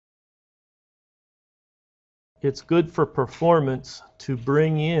it's good for performance to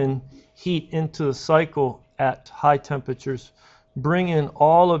bring in heat into the cycle at high temperatures, bring in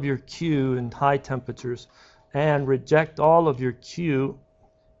all of your Q in high temperatures, and reject all of your Q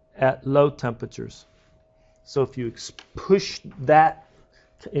at low temperatures. So if you push that,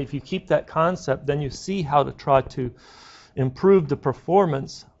 if you keep that concept, then you see how to try to improve the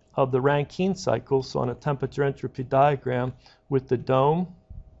performance of the Rankine cycle. So on a temperature entropy diagram with the dome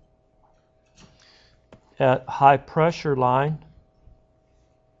at high pressure line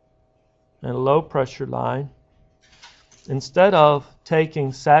and low pressure line, instead of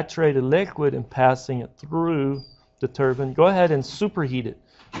taking saturated liquid and passing it through the turbine, go ahead and superheat it,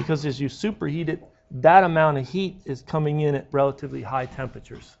 because as you superheat it, that amount of heat is coming in at relatively high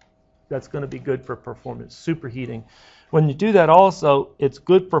temperatures. That's going to be good for performance, superheating. When you do that also, it's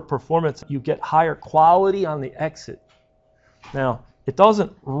good for performance. You get higher quality on the exit. Now, it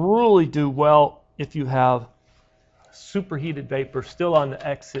doesn't really do well if you have superheated vapor still on the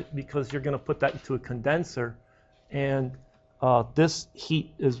exit, because you're going to put that into a condenser, and this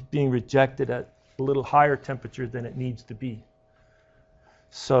heat is being rejected at a little higher temperature than it needs to be.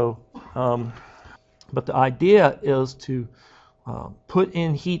 So, but the idea is to put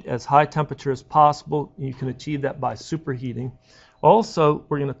in heat as high temperature as possible. You can achieve that by superheating. Also,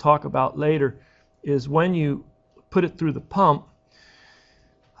 we're going to talk about later is when you put it through the pump,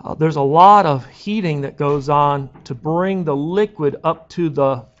 there's a lot of heating that goes on to bring the liquid up to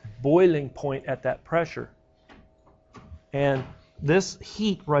the boiling point at that pressure. And this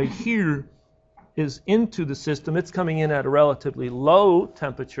heat right here is into the system. It's coming in at a relatively low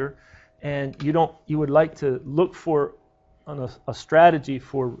temperature, and you would like to look for a strategy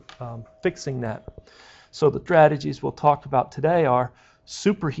for fixing that. So the strategies we'll talk about today are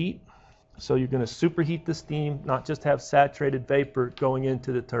superheat. So you're going to superheat the steam, not just have saturated vapor going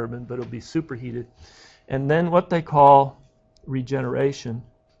into the turbine, but it'll be superheated. And then what they call regeneration,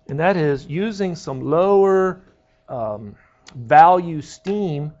 and that is using some lower value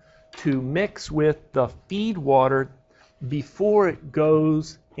steam to mix with the feed water before it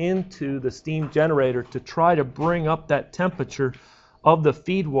goes into the steam generator to try to bring up that temperature of the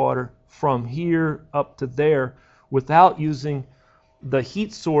feed water from here up to there without using the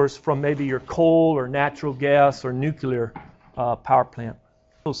heat source from maybe your coal or natural gas or nuclear power plant.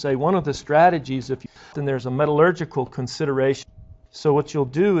 We'll say one of the strategies, then there's a metallurgical consideration. So what you'll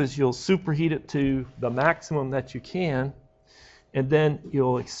do is you'll superheat it to the maximum that you can, and then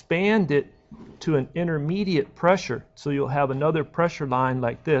you'll expand it to an intermediate pressure. So you'll have another pressure line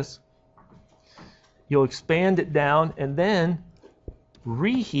like this. You'll expand it down and then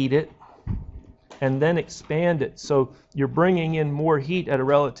reheat it and then expand it. So you're bringing in more heat at a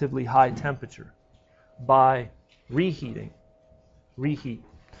relatively high temperature by reheating. Reheat.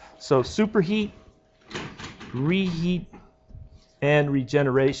 So superheat, reheat, and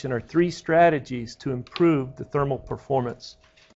regeneration are three strategies to improve the thermal performance